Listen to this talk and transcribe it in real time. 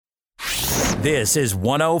This is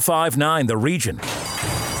 105.9 The Region.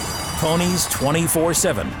 Ponies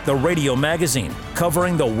 24/7, the radio magazine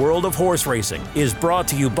covering the world of horse racing, is brought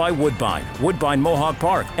to you by Woodbine, Woodbine Mohawk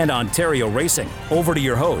Park, and Ontario Racing. Over to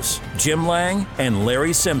your hosts, Jim Lang and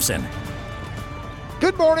Larry Simpson.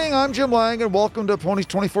 Good morning, I'm Jim Lang, and welcome to Ponies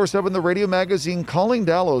 24/7, the radio magazine. Colleen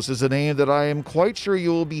Dallows is a name that I am quite sure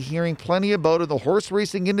you will be hearing plenty about in the horse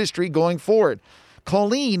racing industry going forward.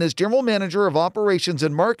 Colleen is General Manager of Operations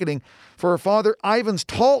and Marketing for her father Ivan's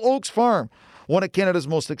Tall Oaks Farm, one of Canada's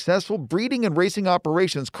most successful breeding and racing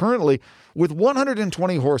operations, currently with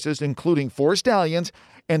 120 horses, including 4 stallions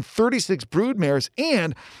and 36 broodmares,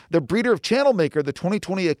 and the breeder of Channelmaker, the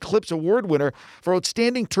 2020 Eclipse Award winner for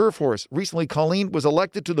Outstanding Turf Horse. Recently, Colleen was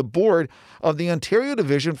elected to the board of the Ontario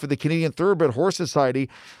division for the Canadian Thoroughbred Horse Society,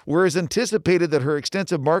 where it is anticipated that her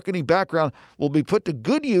extensive marketing background will be put to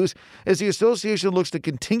good use as the association looks to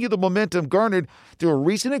continue the momentum garnered through a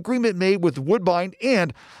recent agreement made with Woodbine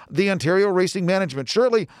and the Ontario Racing Management.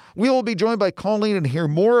 Shortly, we will be joined by Colleen and hear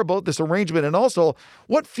more about this arrangement and also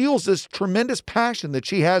what fuels this tremendous passion that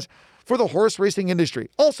she has for the horse racing industry.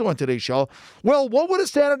 Also on today's show, well, what would a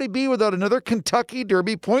Saturday be without another Kentucky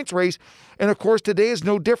Derby points race? And of course, today is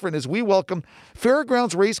no different as we welcome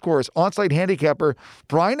Fairgrounds Racecourse onsite handicapper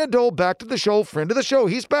Brian Nadeau back to the show, friend of the show.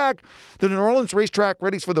 He's back. The New Orleans racetrack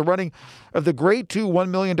readies for the running of the Grade 2 $1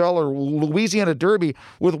 million Louisiana Derby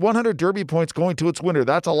with 100 Derby points going to its winner.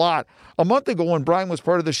 That's a lot. A month ago when Brian was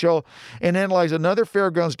part of the show and analyzed another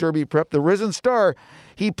Fairgrounds Derby prep, the Risen Star,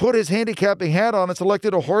 he put his handicapping hat on and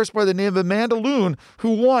selected a horse by the name of Mandaloon,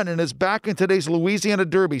 who won and is back in today's Louisiana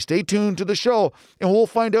Derby. Stay tuned to the show, and we'll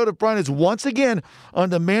find out if Brian is once again on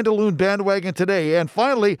the Mandaloon bandwagon today. And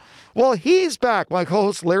finally, well, he's back. My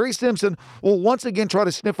co-host Larry Simpson will once again try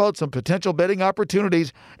to sniff out some potential betting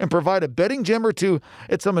opportunities and provide a betting gem or two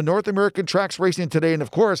at some of North American tracks racing today. And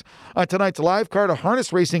of course, on tonight's live card of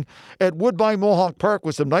harness racing at Woodbine Mohawk Park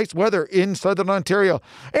with some nice weather in Southern Ontario.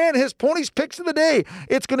 And his ponies picks of the day.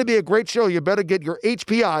 It's going to be a great show. You better get your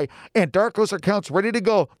HPI and Dark Horse accounts ready to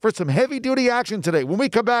go for some heavy-duty action today. When we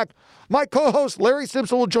come back, my co-host Larry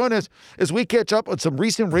Simpson will join us as we catch up on some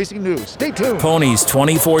recent racing news. Stay tuned. Ponies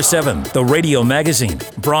 24/7, the radio magazine,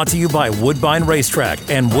 brought to you by Woodbine Racetrack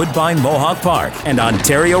and Woodbine Mohawk Park and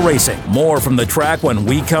Ontario Racing. More from the track when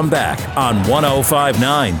we come back on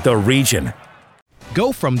 105.9 The Region.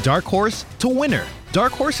 Go from dark horse to winner.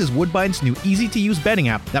 Dark Horse is Woodbine's new easy-to-use betting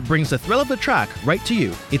app that brings the thrill of the track right to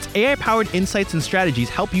you. Its AI-powered insights and strategies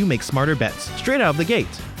help you make smarter bets straight out of the gate.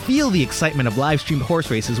 Feel the excitement of live-streamed horse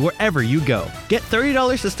races wherever you go. Get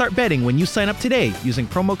 $30 to start betting when you sign up today using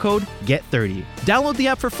promo code GET30. Download the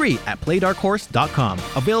app for free at playdarkhorse.com.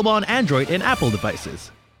 Available on Android and Apple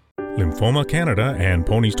devices. Lymphoma Canada and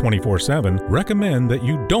Ponies 24/7 recommend that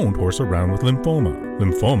you don't horse around with lymphoma.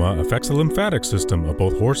 Lymphoma affects the lymphatic system of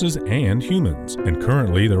both horses and humans, and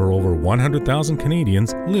currently there are over 100,000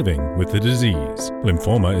 Canadians living with the disease.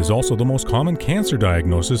 Lymphoma is also the most common cancer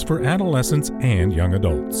diagnosis for adolescents and young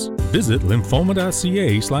adults. Visit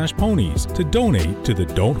lymphoma.ca/ponies to donate to the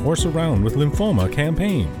Don't Horse Around with Lymphoma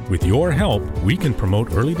campaign. With your help, we can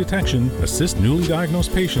promote early detection, assist newly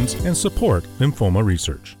diagnosed patients, and support lymphoma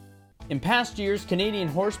research. In past years, Canadian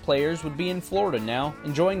horse players would be in Florida now,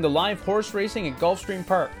 enjoying the live horse racing at Gulfstream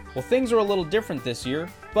Park. Well, things are a little different this year,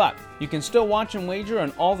 but you can still watch and wager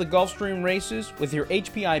on all the Gulfstream races with your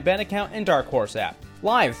HPI Bet account and Dark Horse app.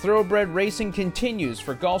 Live thoroughbred racing continues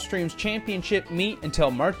for Gulfstream's championship meet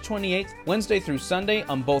until March 28th, Wednesday through Sunday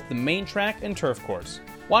on both the main track and turf course.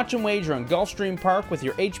 Watch and wager on Gulfstream Park with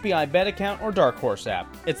your HPI Bet account or Dark Horse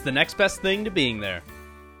app. It's the next best thing to being there.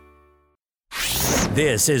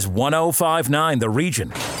 This is 105.9 The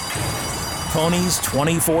Region. Ponies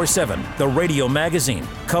 24/7, the radio magazine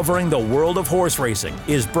covering the world of horse racing,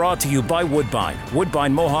 is brought to you by Woodbine,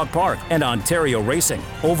 Woodbine Mohawk Park, and Ontario Racing.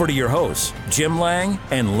 Over to your hosts, Jim Lang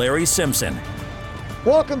and Larry Simpson.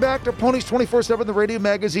 Welcome back to Ponies 24/7, the radio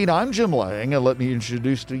magazine. I'm Jim Lang, and let me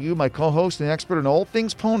introduce to you my co-host and expert in all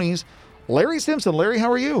things ponies, Larry Simpson. Larry, how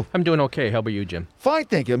are you? I'm doing okay. How about you, Jim? Fine,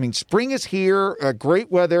 thank you. I mean, spring is here, great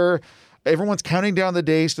weather. Everyone's counting down the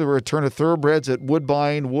days to the return of thoroughbreds at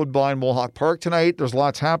Woodbine Mohawk Park tonight. There's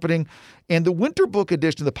lots happening. And the Winter Book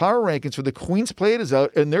edition, the Power Rankings for the Queen's Plate is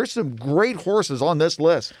out, and there's some great horses on this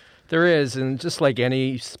list. There is, and just like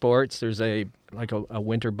any sports, there's a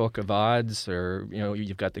Winter Book of odds, or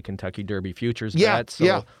you've got the Kentucky Derby futures bets.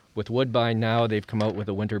 So with Woodbine now, they've come out with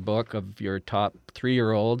a Winter Book of your top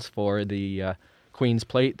 3-year-olds for the Queen's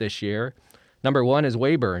Plate this year. Number 1 is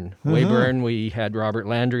Weyburn. Weyburn, we had Robert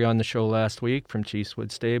Landry on the show last week from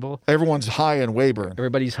Chiefswood Stable. Everyone's high in Weyburn.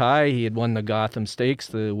 Everybody's high. He had won the Gotham Stakes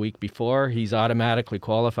the week before. He's automatically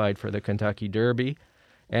qualified for the Kentucky Derby.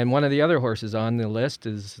 And one of the other horses on the list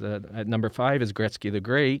is at number 5 is Gretzky the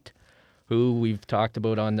Great, who we've talked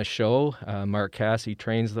about on the show. Mark Casse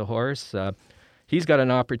trains the horse. He's got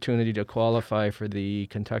an opportunity to qualify for the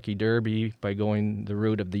Kentucky Derby by going the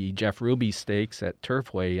route of the Jeff Ruby Stakes at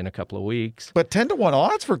Turfway in a couple of weeks. But 10-1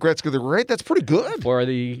 odds for Gretzky the Great, that's pretty good. For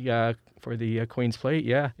the Queen's Plate,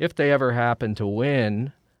 yeah. If they ever happen to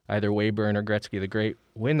win, either Weyburn or Gretzky the Great,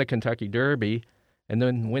 win the Kentucky Derby and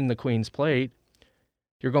then win the Queen's Plate,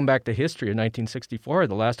 you're going back to history in 1964.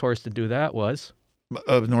 The last horse to do that was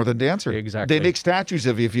Northern Dancer. Exactly. They make statues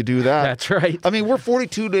of you if you do that. That's right. I mean, we're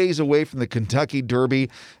 42 days away from the Kentucky Derby.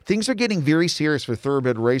 Things are getting very serious for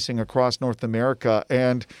thoroughbred racing across North America.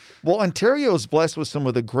 And, well, Ontario is blessed with some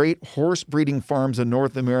of the great horse breeding farms in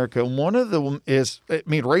North America. One of them is,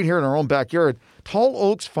 right here in our own backyard, Tall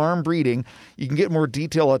Oaks Farm Breeding. You can get more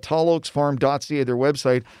detail at talloaksfarm.ca, their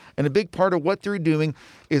website. And a big part of what they're doing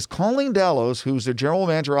is Colleen Dallows, who's their general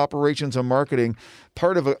manager, operations and marketing,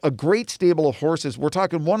 part of a great stable of horses. We're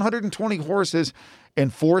talking 120 horses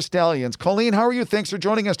and 4 stallions. Colleen, how are you? Thanks for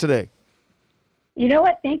joining us today. You know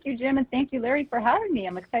what? Thank you, Jim, and thank you, Larry, for having me.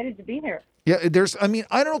 I'm excited to be here. Yeah,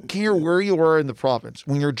 I don't care where you are in the province.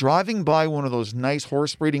 When you're driving by one of those nice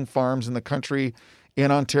horse breeding farms in the country in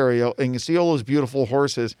Ontario and you see all those beautiful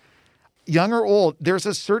horses, young or old, there's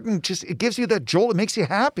a certain, it gives you that jolt. It makes you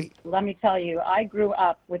happy. Let me tell you, I grew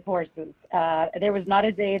up with horses. There was not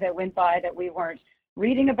a day that went by that we weren't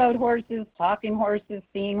reading about horses, talking horses,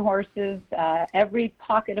 seeing horses. Every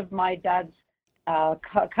pocket of my dad's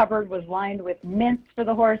cupboard was lined with mints for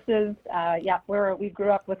the horses. We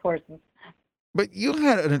grew up with horses. But you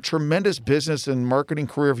had a tremendous business and marketing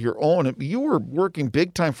career of your own. You were working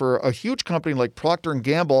big time for a huge company like Procter &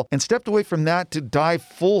 Gamble and stepped away from that to dive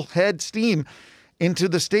full head steam into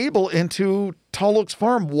the stable, into Tall Oaks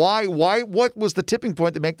Farm. Why? What was the tipping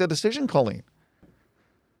point to make that decision, Colleen?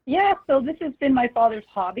 Yeah, so this has been my father's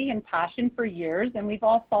hobby and passion for years, and we've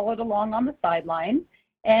all followed along on the sidelines.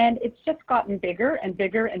 And it's just gotten bigger and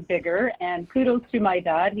bigger and bigger. And kudos to my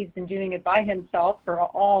dad. He's been doing it by himself for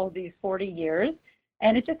all these 40 years.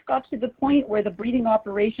 And it just got to the point where the breeding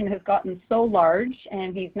operation has gotten so large,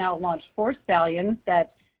 and he's now launched 4 stallions,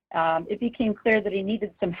 that it became clear that he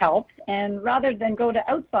needed some help. And rather than go to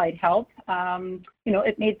outside help,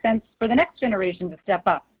 it made sense for the next generation to step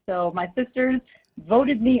up. So my sisters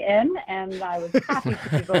voted me in, and I was happy to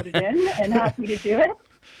be voted in and happy to do it.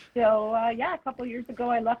 So, a couple of years ago,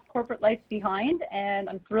 I left corporate life behind, and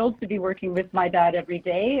I'm thrilled to be working with my dad every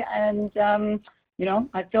day. And,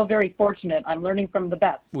 I feel very fortunate. I'm learning from the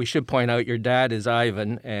best. We should point out your dad is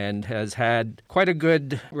Ivan and has had quite a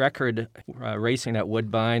good record racing at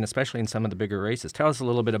Woodbine, especially in some of the bigger races. Tell us a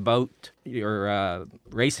little bit about your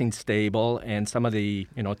racing stable and some of the,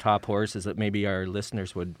 top horses that maybe our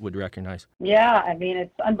listeners would recognize. Yeah,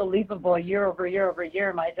 it's unbelievable. Year over year over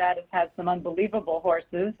year, my dad has had some unbelievable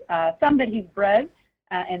horses, some that he's bred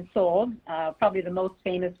and sold. Probably the most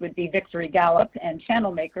famous would be Victory Gallop and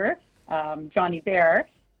Channel Maker. Johnny Bear,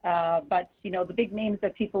 but the big names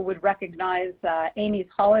that people would recognize, Amy's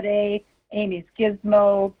Holiday, Amy's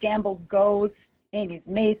Gizmo, Gamble's Ghost, Amy's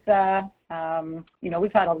Mesa.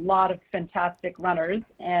 We've had a lot of fantastic runners,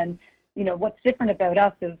 and what's different about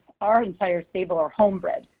us is our entire stable are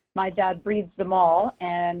homebred. My dad breeds them all,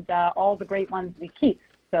 and all the great ones we keep.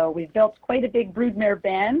 So we've built quite a big broodmare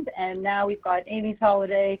band, and now we've got Amy's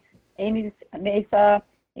Holiday, Amy's Mesa,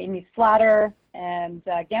 Amy's Flatter, and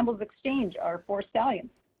Gamble's Exchange are 4 stallions,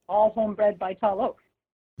 all homebred by Tall Oaks.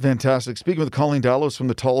 Fantastic. Speaking with Colleen Dallows from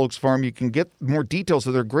the Tall Oaks Farm, you can get more details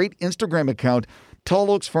of their great Instagram account, Tall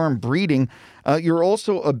Oaks Farm Breeding. You're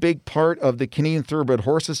also a big part of the Canadian Thoroughbred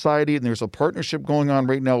Horse Society, and there's a partnership going on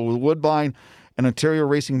right now with Woodbine and Ontario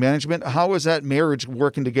Racing Management. How is that marriage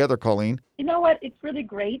working together, Colleen? You know what? It's really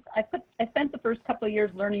great. I spent the first couple of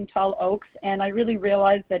years learning Tall Oaks, and I really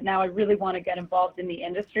realized that now I really want to get involved in the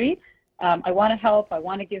industry. I want to help. I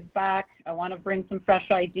want to give back. I want to bring some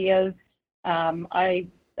fresh ideas. I'm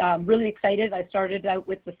really excited. I started out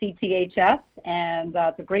with the CTHS, and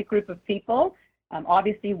it's a great group of people.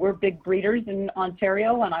 Obviously, we're big breeders in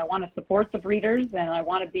Ontario, and I want to support the breeders, and I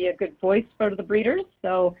want to be a good voice for the breeders.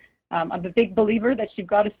 So I'm a big believer that you've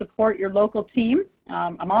got to support your local team.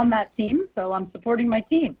 I'm on that team, so I'm supporting my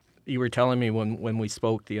team. You were telling me when we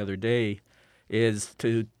spoke the other day is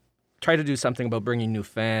to try to do something about bringing new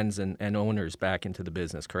fans and owners back into the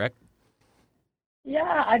business, correct?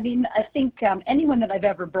 Yeah, I mean, I think anyone that I've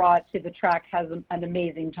ever brought to the track has an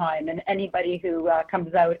amazing time, and anybody who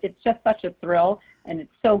comes out, it's just such a thrill, and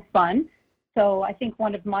it's so fun. So I think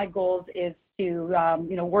one of my goals is to,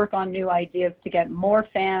 work on new ideas to get more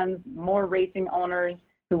fans, more racing owners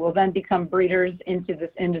who will then become breeders into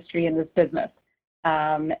this industry and this business.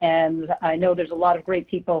 And I know there's a lot of great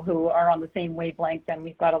people who are on the same wavelength, and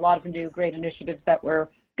we've got a lot of new great initiatives that we're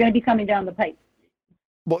going to be coming down the pipe.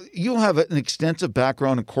 Well, you have an extensive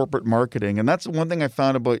background in corporate marketing, and that's one thing I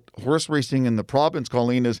found about horse racing in the province,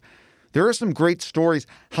 Colleen, is there are some great stories.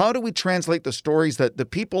 How do we translate the stories that the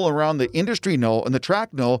people around the industry know and the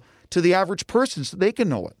track know to the average person so they can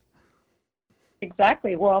know it?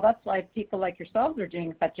 Exactly. Well, that's why people like yourselves are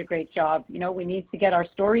doing such a great job. We need to get our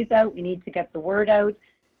stories out. We need to get the word out.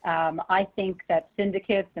 I think that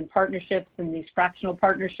syndicates and partnerships and these fractional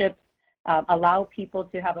partnerships allow people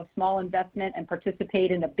to have a small investment and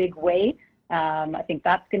participate in a big way. I think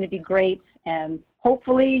that's going to be great. And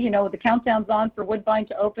hopefully, the countdown's on for Woodbine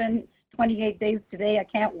to open. 28 days today. I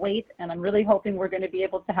can't wait. And I'm really hoping we're going to be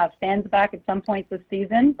able to have fans back at some point this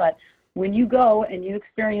season. But when you go and you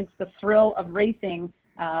experience the thrill of racing,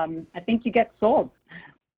 I think you get sold.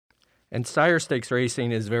 And sire stakes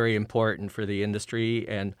racing is very important for the industry.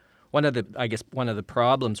 And one of the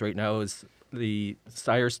problems right now is the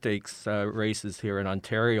sire stakes races here in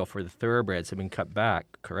Ontario for the thoroughbreds have been cut back,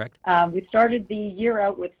 correct? We started the year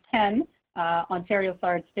out with 10 Ontario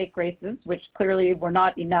Sire stake races, which clearly were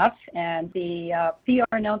not enough. And the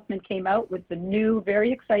PR announcement came out with the new,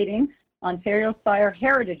 very exciting Ontario Sire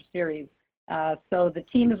Heritage Series. So the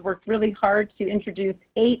team has worked really hard to introduce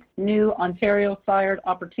 8 new Ontario Sired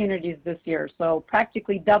opportunities this year. So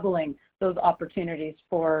practically doubling those opportunities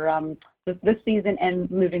for this season and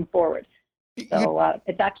moving forward. So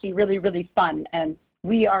it's actually really, really fun. And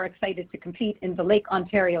we are excited to compete in the Lake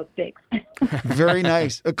Ontario Stakes. Very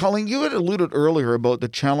nice. Colleen, you had alluded earlier about the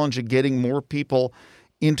challenge of getting more people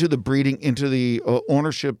into the breeding, into the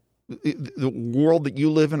ownership, the world that you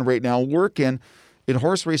live in right now, work in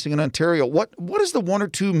horse racing in Ontario. What is the one or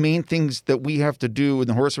two main things that we have to do in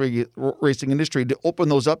the horse racing industry to open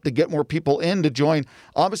those up, to get more people in, to join?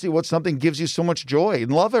 Obviously, what something gives you so much joy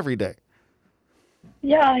and love every day.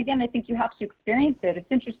 Yeah, again, I think you have to experience it.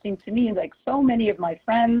 It's interesting to me, like so many of my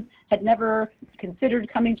friends had never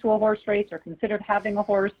considered coming to a horse race or considered having a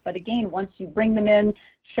horse. But again, once you bring them in,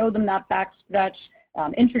 show them that backstretch,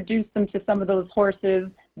 introduce them to some of those horses,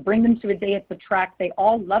 bring them to a day at the track, they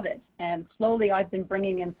all love it. And slowly I've been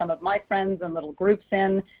bringing in some of my friends and little groups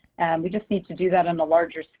in. We just need to do that on a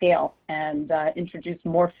larger scale and introduce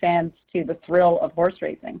more fans to the thrill of horse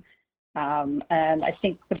racing. And I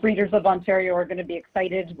think the breeders of Ontario are going to be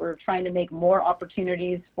excited. We're trying to make more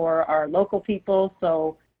opportunities for our local people.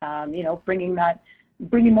 So, bringing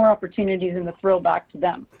more opportunities and the thrill back to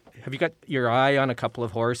them. Have you got your eye on a couple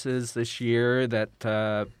of horses this year that,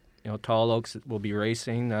 Tall Oaks will be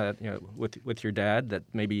racing, with your dad that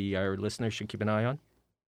maybe our listeners should keep an eye on?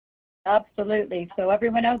 Absolutely. So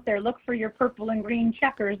everyone out there, look for your purple and green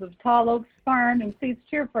checkers of Tall Oaks Farm, and please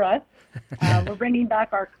cheer for us. We're bringing back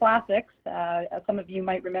our classics. Some of you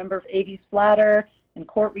might remember AV Splatter and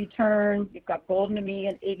Court Return. We've got Golden to Me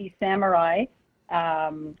and AV Samurai.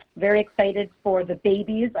 Very excited for the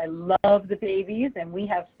babies. I love the babies, and we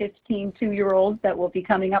have 15 2-year-olds that will be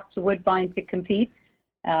coming up to Woodbine to compete.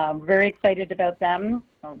 Very excited about them.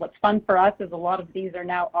 What's fun for us is a lot of these are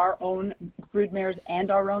now our own broodmares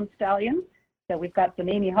and our own stallions. So we've got some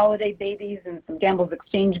Amy Holiday babies and some Gamble's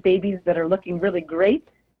Exchange babies that are looking really great.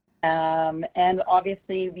 And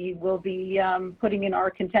obviously we will be putting in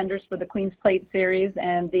our contenders for the Queen's Plate Series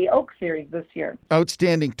and the Oak Series this year.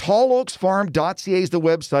 Outstanding. TallOaksFarm.ca is the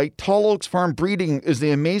website. Tall Oaks Farm Breeding is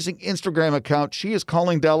the amazing Instagram account. She is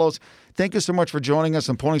Colleen Delos. Thank you so much for joining us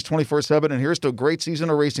on Ponies 24/7, and here's to a great season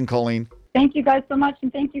of racing, Colleen. Thank you guys so much,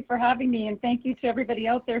 and thank you for having me, and thank you to everybody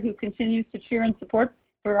out there who continues to cheer and support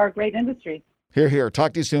for our great industry. Hear, hear.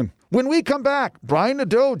 Talk to you soon. When we come back, Brian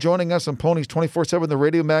Nadeau joining us on Ponies 24/7, the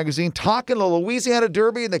radio magazine, talking the Louisiana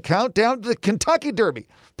Derby and the countdown to the Kentucky Derby.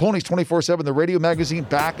 Ponies 24/7, the radio magazine,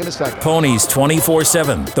 back in a second. Ponies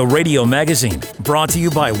 24/7, the radio magazine, brought to you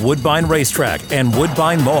by Woodbine Racetrack and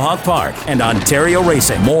Woodbine Mohawk Park and Ontario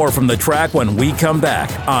Racing. More from the track when we come back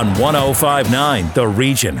on 105.9 The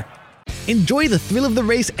Region. Enjoy the thrill of the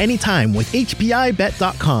race anytime with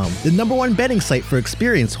HPIBet.com, the #1 betting site for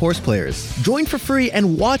experienced horse players. Join for free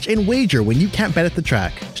and watch and wager when you can't bet at the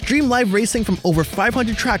track. Stream live racing from over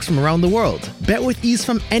 500 tracks from around the world. Bet with ease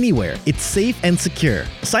from anywhere. It's safe and secure.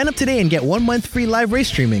 Sign up today and get 1 month free live race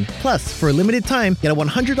streaming. Plus, for a limited time, get a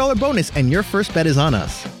 $100 bonus and your first bet is on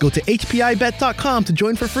us. Go to HPIBet.com to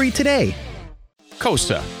join for free today.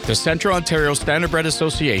 COSA, the Central Ontario Standardbred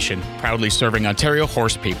Association, proudly serving Ontario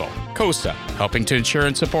horse people. COSA, helping to ensure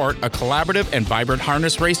and support a collaborative and vibrant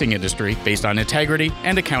harness racing industry based on integrity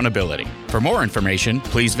and accountability. For more information,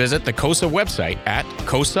 please visit the COSA website at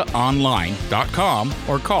cosaonline.com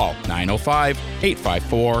or call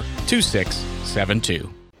 905-854-2672.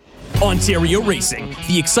 Ontario Racing,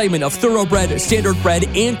 the excitement of thoroughbred,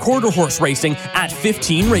 standardbred, and quarter horse racing at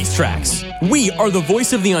 15 racetracks. We are the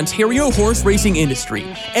voice of the Ontario horse racing industry,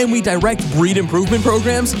 and we direct breed improvement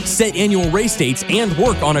programs, set annual race dates, and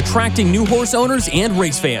work on attracting new horse owners and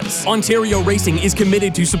race fans. Ontario Racing is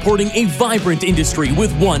committed to supporting a vibrant industry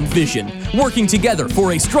with one vision, working together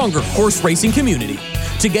for a stronger horse racing community.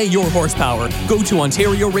 To get your horsepower, go to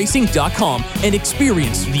OntarioRacing.com and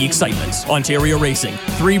experience the excitement. Ontario Racing,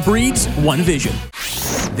 3 breeds, 1 vision.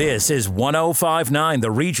 This is 105.9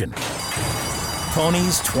 The Region.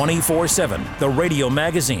 Ponies 24/7, the radio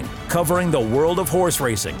magazine covering the world of horse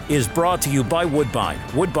racing, is brought to you by Woodbine,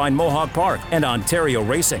 Woodbine Mohawk Park, and Ontario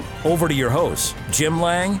Racing. Over to your hosts, Jim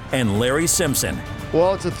Lang and Larry Simpson.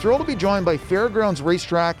 Well, it's a thrill to be joined by Fairgrounds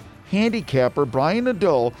Racetrack handicapper Brian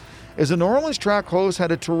Nadeau, as the New Orleans track host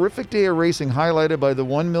had a terrific day of racing highlighted by the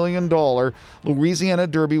 $1 million Louisiana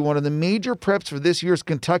Derby, one of the major preps for this year's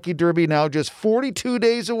Kentucky Derby, now just 42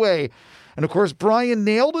 days away. And of course, Brian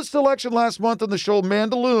nailed his selection last month on the show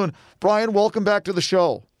Mandaloun. Brian, welcome back to the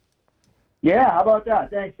show. Yeah, how about that?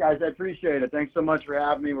 Thanks, guys. I appreciate it. Thanks so much for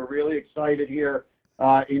having me. We're really excited here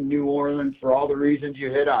in New Orleans for all the reasons you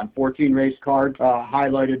hit on. 14 race card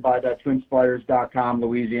highlighted by that TwinSpires.com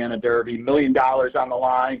Louisiana Derby. $1 million on the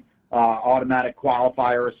line. Automatic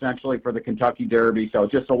qualifier essentially for the Kentucky Derby. So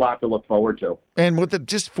just a lot to look forward to. And with it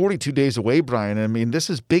just 42 days away, Brian, I mean, this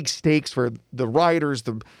is big stakes for the riders,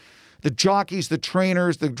 the jockeys, the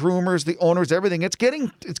trainers, the groomers, the owners, everything. It's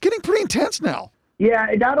getting pretty intense now. Yeah,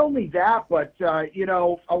 and not only that, but, a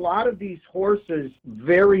lot of these horses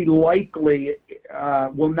very likely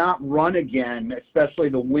will not run again, especially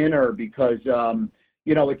the winner, because,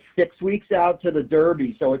 it's 6 weeks out to the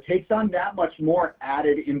Derby. So it takes on that much more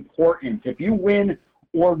added importance. If you win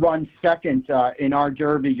or run second in our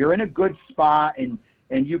Derby, you're in a good spot, and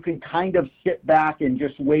you can kind of sit back and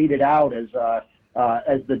just wait it out as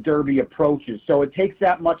the Derby approaches. So it takes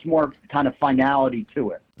that much more kind of finality to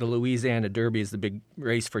it. The Louisiana Derby is the big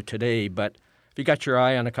race for today, but have you got your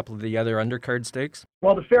eye on a couple of the other undercard stakes?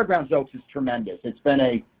 Well, the Fairgrounds Oaks is tremendous. It's been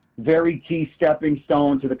a very key stepping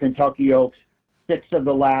stone to the Kentucky Oaks. 6 of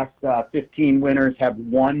the last 15 winners have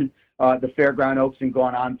won the Fairground Oaks and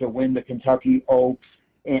gone on to win the Kentucky Oaks.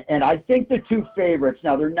 And I think the 2 favorites,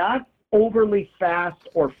 now they're not overly fast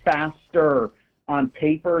or faster on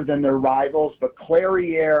paper than their rivals, but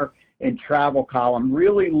Clairiere and Travel Column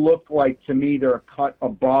really look like, to me, they're a cut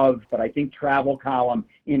above. But I think Travel Column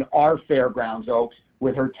in our Fairgrounds Oaks,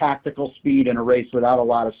 with her tactical speed in a race without a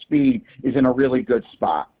lot of speed, is in a really good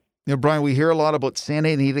spot. Brian, we hear a lot about Santa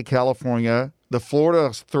Anita, California, the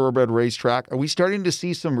Florida Thoroughbred Racetrack. Are we starting to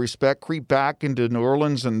see some respect creep back into New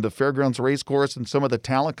Orleans and the Fairgrounds Racecourse and some of the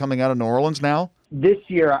talent coming out of New Orleans now? This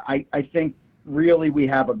year, I think really we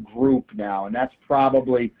have a group now, and that's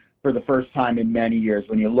probably for the first time in many years.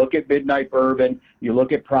 When you look at Midnight Bourbon, you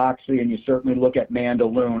look at Proxy, and you certainly look at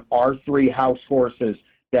Mandaloun, our 3 house horses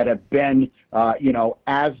that have been,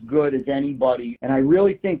 as good as anybody. And I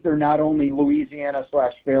really think they're not only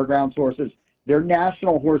Louisiana/Fairgrounds horses, they're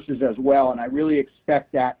national horses as well. And I really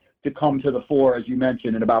expect that to come to the fore, as you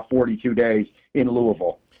mentioned, in about 42 days in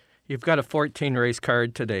Louisville. You've got a 14 race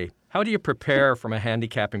card today. How do you prepare from a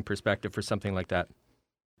handicapping perspective for something like that?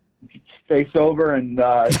 Stay sober and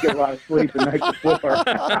get a lot of sleep the night before.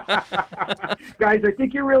 Guys, I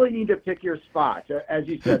think you really need to pick your spots. As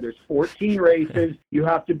you said, there's 14 races. You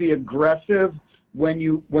have to be aggressive when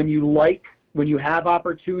you have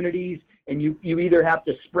opportunities, and you either have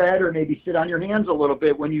to spread or maybe sit on your hands a little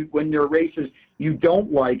bit when there are races you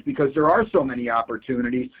don't like, because there are so many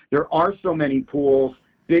opportunities. There are so many pools.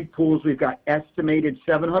 Big pools. We've got estimated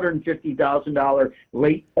 $750,000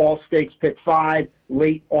 late all stakes pick 5,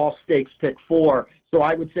 late all stakes pick 4. So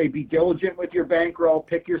I would say be diligent with your bankroll,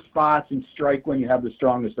 pick your spots, and strike when you have the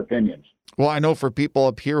strongest opinions. Well, I know for people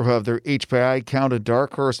up here who have their HPI account, a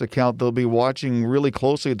Dark Horse account, they'll be watching really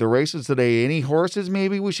closely the races today. Any horses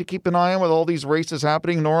maybe we should keep an eye on with all these races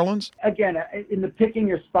happening in New Orleans? Again, in the picking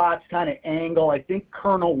your spots kind of angle, I think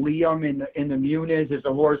Colonel Liam in the Muniz is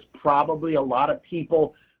a horse probably a lot of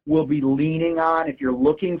people will be leaning on if you're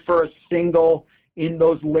looking for a single in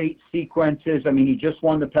those late sequences. I mean, he just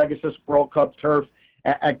won the Pegasus World Cup Turf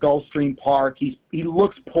at Gulfstream Park. He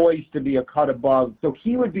looks poised to be a cut above, so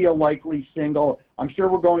he would be a likely single. I'm sure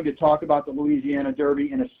we're going to talk about the Louisiana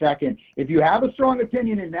Derby in a second. If you have a strong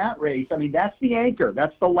opinion in that race, I mean, that's the anchor.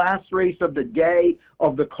 That's the last race of the day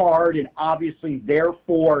of the card, and obviously,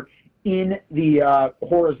 therefore, in the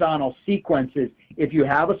horizontal sequences, if you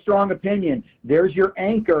have a strong opinion, there's your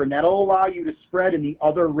anchor, and that'll allow you to spread in the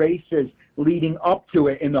other races leading up to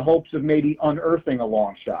it in the hopes of maybe unearthing a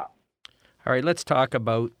long shot. All right, let's talk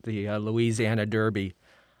about the Louisiana Derby.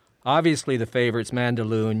 Obviously, the favorite's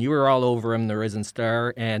Mandaloun. You were all over him, the Risen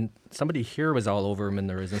Star, and somebody here was all over him in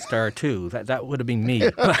the Risen Star, too. That would have been me.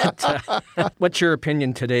 But what's your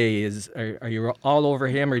opinion today? Are you all over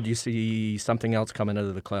him, or do you see something else coming out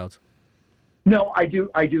of the clouds? No, I do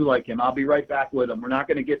like him. I'll be right back with him. We're not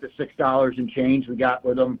going to get the $6 and change we got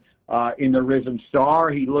with him in the Risen Star.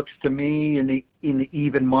 He looks to me in the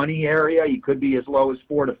even money area. He could be as low as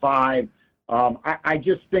 4 to 5. I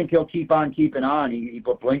just think he'll keep on keeping on. He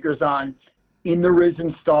put blinkers on in the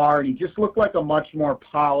Risen Star, and he just looked like a much more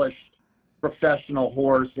polished professional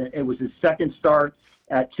horse. It was his second start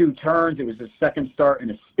at 2 turns. It was his second start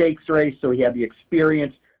in a stakes race, so he had the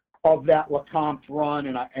experience of that Lecomte run,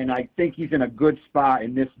 and I think he's in a good spot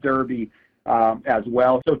in this Derby as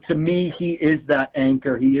well. So to me, he is that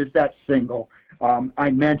anchor. He is that single. I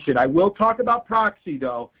mentioned. I will talk about Proxy,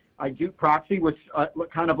 though. Proxy was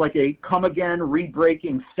kind of like a come-again,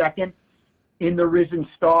 re-breaking second in the Risen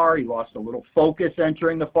Star. He lost a little focus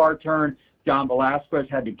entering the far turn. John Velasquez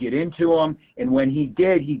had to get into him, and when he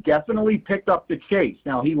did, he definitely picked up the chase.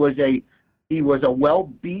 Now, he was a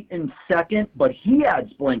well-beaten second, but he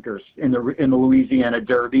adds blinkers in the Louisiana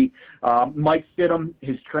Derby. Mike Stidham,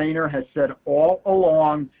 his trainer, has said all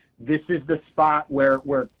along, this is the spot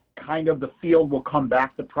where kind of the field will come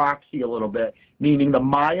back to Proxy a little bit, meaning the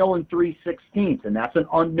mile and 3/16, and that's an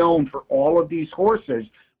unknown for all of these horses.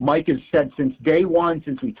 Mike has said since day one,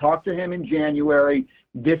 since we talked to him in January,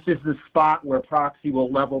 this is the spot where Proxy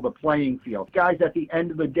will level the playing field. Guys, at the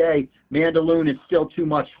end of the day, Mandaloun is still too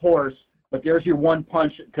much horse, but there's your one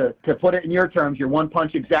punch, to put it in your terms, your one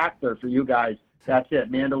punch exactor for you guys. That's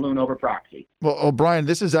it, Mandaloun over Proxy. Well, O'Brien,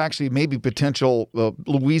 this is actually maybe potential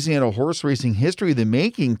Louisiana horse racing history in the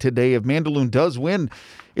making today if Mandaloun does win.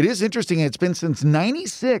 It is interesting. It's been since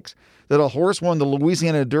 96 that a horse won the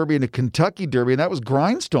Louisiana Derby and the Kentucky Derby, and that was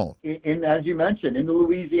Grindstone. As you mentioned, in the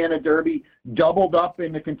Louisiana Derby, doubled up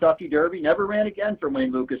in the Kentucky Derby, never ran again for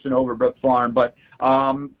Wayne Lucas and Overbrook Farm. But,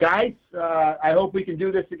 guys, I hope we can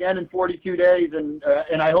do this again in 42 days, and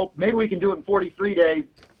I hope maybe we can do it in 43 days,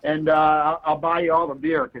 and I'll buy you all a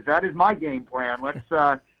beer, because that is my game plan.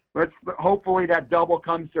 Let's hopefully that double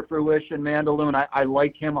comes to fruition. Mandaloun, I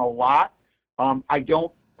like him a lot. I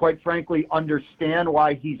don't, quite frankly, understand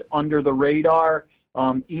why he's under the radar,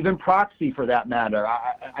 even Proxy for that matter.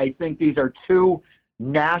 I think these are two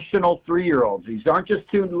national 3-year-olds. These aren't just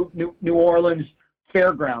two New Orleans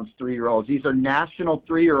Fairgrounds 3-year-olds. These are national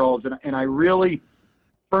 3-year-olds, and I really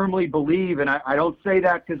firmly believe, and I don't say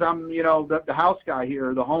that because I'm, the house guy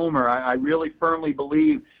here, the homer. I really firmly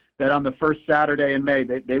believe that on the first Saturday in May,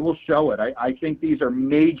 they will show it. I think these are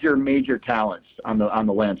major, major talents on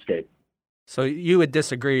the landscape. So you would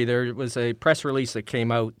disagree. There was a press release that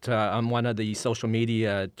came out on one of the social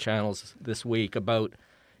media channels this week about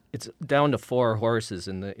it's down to 4 horses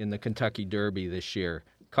in the Kentucky Derby this year.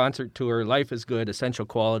 Concert Tour, Life is Good, Essential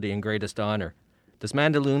Quality, and Greatest Honor. Does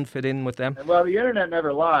Mandaloun fit in with them? Well, the internet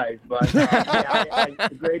never lies, but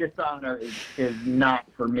the Greatest Honor is not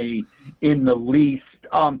for me in the least.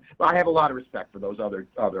 I have a lot of respect for those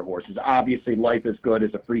other horses. Obviously, Life is Good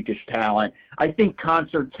is a freakish talent. I think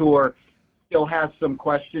Concert Tour still has some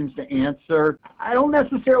questions to answer. I don't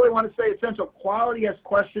necessarily want to say Essential Quality has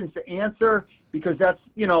questions to answer because that's,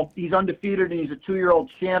 he's undefeated and he's a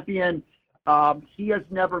 2-year-old champion. He has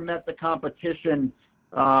never met the competition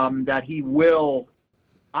that he will,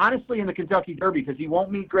 honestly, in the Kentucky Derby, because he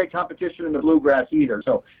won't meet great competition in the Bluegrass either.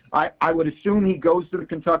 So I would assume he goes to the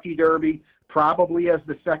Kentucky Derby, probably as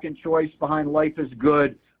the second choice behind Life is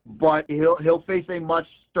Good, but he'll face a much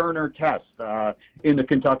sterner test in the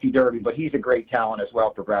Kentucky Derby. But he's a great talent as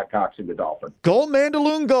well for Brad Cox and Godolphin. Go,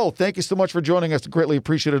 Mandaloun, go. Thank you so much for joining us. Greatly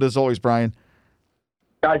appreciated as always, Brian.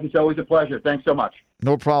 Guys, it's always a pleasure. Thanks so much.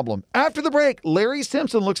 No problem. After the break, Larry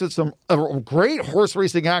Simpson looks at some great horse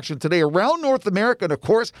racing action today around North America. And, of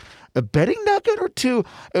course, a betting nugget or two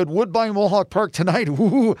at Woodbine Mohawk Park tonight.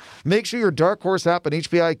 Ooh, make sure your Dark Horse app and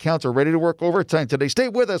HPI accounts are ready to work overtime today. Stay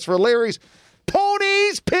with us for Larry's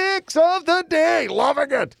Ponies Picks of the Day.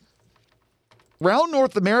 Loving it. Around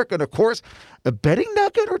North America, and, of course, a betting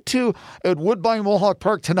nugget or two at Woodbine Mohawk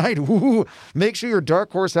Park tonight. Ooh, make sure your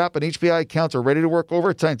Dark Horse app and HPI accounts are ready to work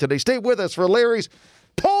overtime today. Stay with us for Larry's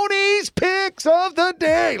Ponies Picks of the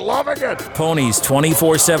Day. Loving it. Ponies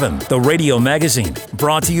 24/7, the radio magazine,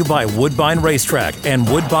 brought to you by Woodbine Racetrack and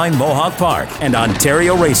Woodbine Mohawk Park and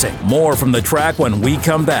Ontario Racing. More from the track when we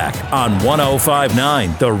come back on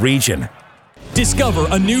 105.9 The Region. Discover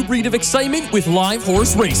a new breed of excitement with live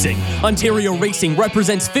horse racing. Ontario Racing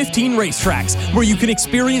represents 15 racetracks where you can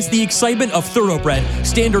experience the excitement of thoroughbred,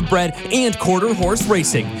 standardbred, and quarter horse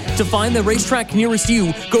racing. To find the racetrack nearest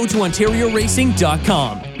you, go to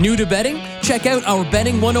OntarioRacing.com. New to betting? Check out our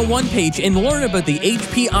Betting 101 page and learn about the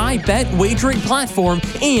HPI Bet wagering platform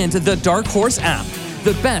and the Dark Horse app.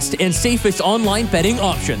 The best and safest online betting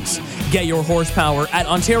options. Get your horsepower at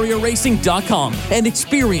OntarioRacing.com and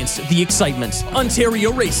experience the excitement.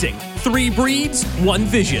 Ontario Racing. 3 breeds, 1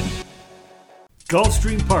 vision.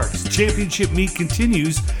 Gulfstream Park's championship meet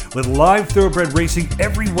continues with live thoroughbred racing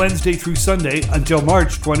every Wednesday through Sunday until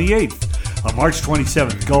March 28th. On March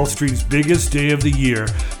 27th, Gulfstream's biggest day of the year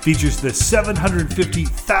features the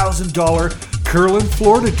 $750,000 Curlin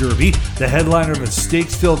Florida Derby, the headliner of a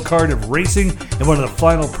stakes-filled card of racing and one of the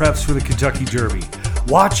final preps for the Kentucky Derby.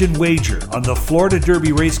 Watch and wager on the Florida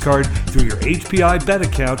Derby race card through your HPI Bet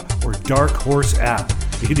account or Dark Horse app.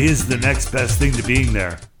 It is the next best thing to being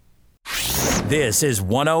there. This is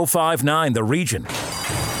 105.9 The Region.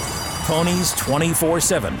 Ponies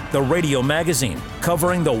 24/7, the radio magazine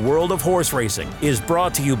covering the world of horse racing, is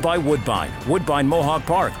brought to you by Woodbine, Woodbine Mohawk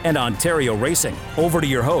Park, and Ontario Racing. Over to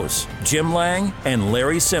your hosts, Jim Lang and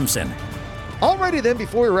Larry Simpson. Alrighty then,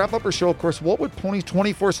 before we wrap up our show, of course, what would Ponies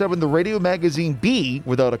 24/7, the radio magazine, be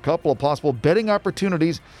without a couple of possible betting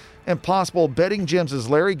opportunities and possible betting gems, as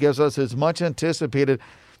Larry gives us his much anticipated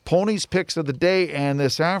Ponies Picks of the Day. And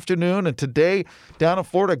this afternoon and today down in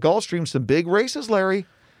Florida, Gulfstream, some big races, Larry.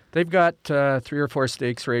 They've got 3 or 4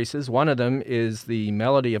 stakes races. One of them is the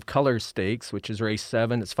Melody of Colors Stakes, which is race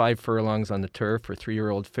 7. It's 5 furlongs on the turf for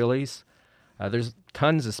 3-year-old fillies. There's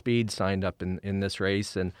tons of speed signed up in this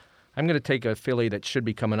race, and I'm going to take a filly that should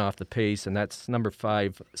be coming off the pace, and that's number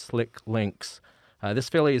 5, Slick Lynx. This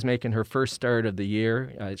filly is making her first start of the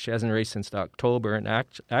year. She hasn't raced since October, and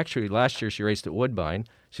actually last year she raced at Woodbine.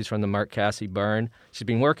 She's from the Mark Casse barn. She's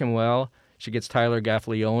been working well. She gets Tyler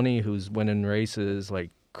Gaffalione, who's winning races like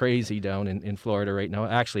crazy down in Florida right now.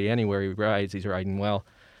 Actually, anywhere he rides, he's riding well.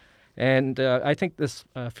 And I think this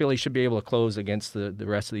filly should be able to close against the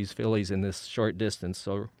rest of these fillies in this short distance.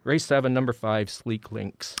 So race 7, number 5, Sleek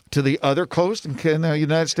Lynx. To the other coast in the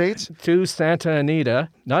United States? To Santa Anita.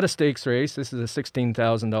 Not a stakes race. This is a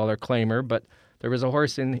 $16,000 claimer, but there was a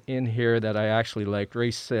horse in here that I actually liked.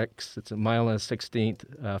 Race 6. It's a mile and a 16th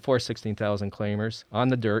for 16,000 claimers on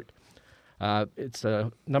the dirt. It's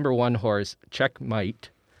a number 1 horse, Checkmate.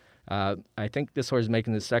 I think this horse is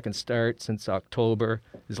making his second start since October.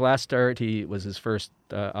 His last start, he was his first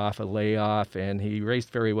off a layoff, and he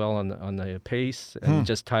raced very well on the pace and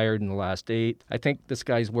just tired in the last 8. I think this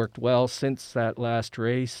guy's worked well since that last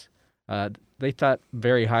race. They thought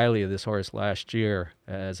very highly of this horse last year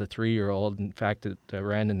as a 3-year-old. In fact, it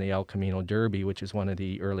ran in the El Camino Derby, which is one of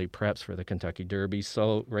the early preps for the Kentucky Derby.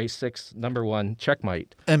 So race 6, number 1,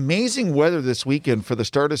 Checkmate. Amazing weather this weekend for the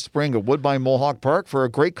start of spring at Woodbine Mohawk Park for a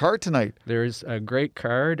great card tonight. There's a great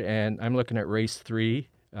card, and I'm looking at race 3,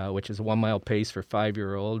 which is a 1-mile pace for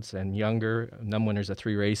 5-year-olds and younger. Num winners of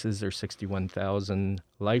 3 races. They're $61,000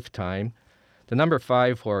 lifetime. The number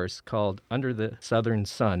 5 horse, called Under the Southern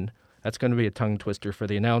Sun. That's going to be a tongue twister for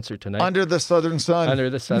the announcer tonight. Under the Southern Sun. Under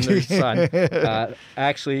the Southern Sun.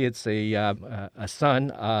 Actually, it's a son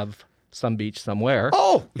of Some Beach Somewhere.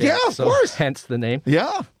 Oh, yeah, of course. Hence the name.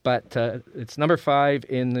 Yeah. But it's number 5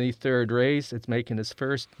 in the 3rd race. It's making his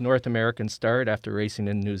first North American start after racing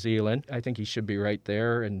in New Zealand. I think he should be right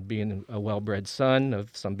there, and being a well-bred son of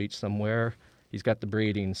Some Beach Somewhere, he's got the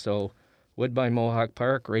breeding. So Woodbine Mohawk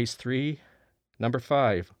Park, race 3, number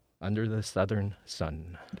 5. Under the Southern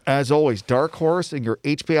Sun. As always, Dark Horse and your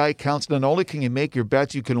HPI accounts. Not only can you make your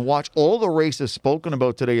bets, you can watch all the races spoken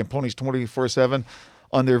about today in Ponies 24/7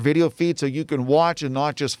 on their video feed, so you can watch and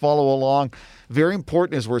not just follow along. Very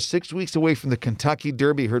important, as we're 6 weeks away from the Kentucky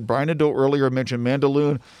Derby. Heard Brian Nadeau earlier mention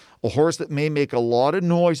Mandaloun a horse that may make a lot of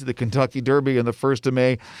noise at the Kentucky Derby on the 1st of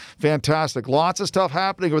May. Fantastic. Lots of stuff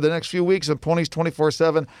happening over the next few weeks on Ponies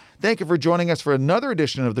 24/7. Thank you for joining us for another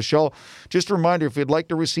edition of the show. Just a reminder, if you'd like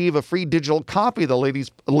to receive a free digital copy of the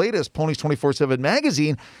latest Ponies 24/7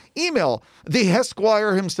 magazine, email the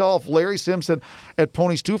Esquire himself, Larry Simpson, at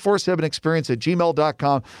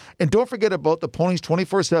ponies247experience@gmail.com. And don't forget about the Ponies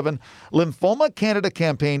 24/7 Lymphoma Canada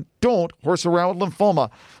campaign. Don't horse around with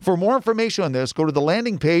lymphoma. For more information on this, go to the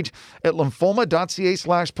landing page at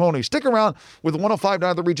lymphoma.ca/pony. Stick around with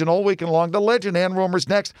 105.9 The Region all weekend long. The legend Ann Romer's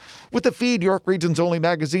next with the Feed, York Region's only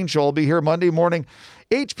magazine show. I'll be here Monday morning.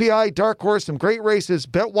 HPI, Dark Horse, some great races.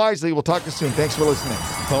 Bet wisely. We'll talk to you soon. Thanks for listening.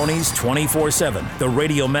 Ponies 24/7, the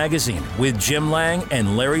radio magazine with Jim Lang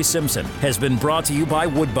and Larry Simpson, has been brought to you by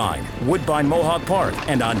Woodbine, Woodbine Mohawk Park,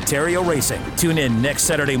 and Ontario Racing. Tune in next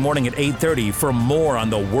Saturday morning at 8:30 for more on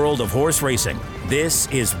the world of horse racing. This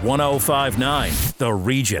is 105.9 The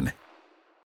Region.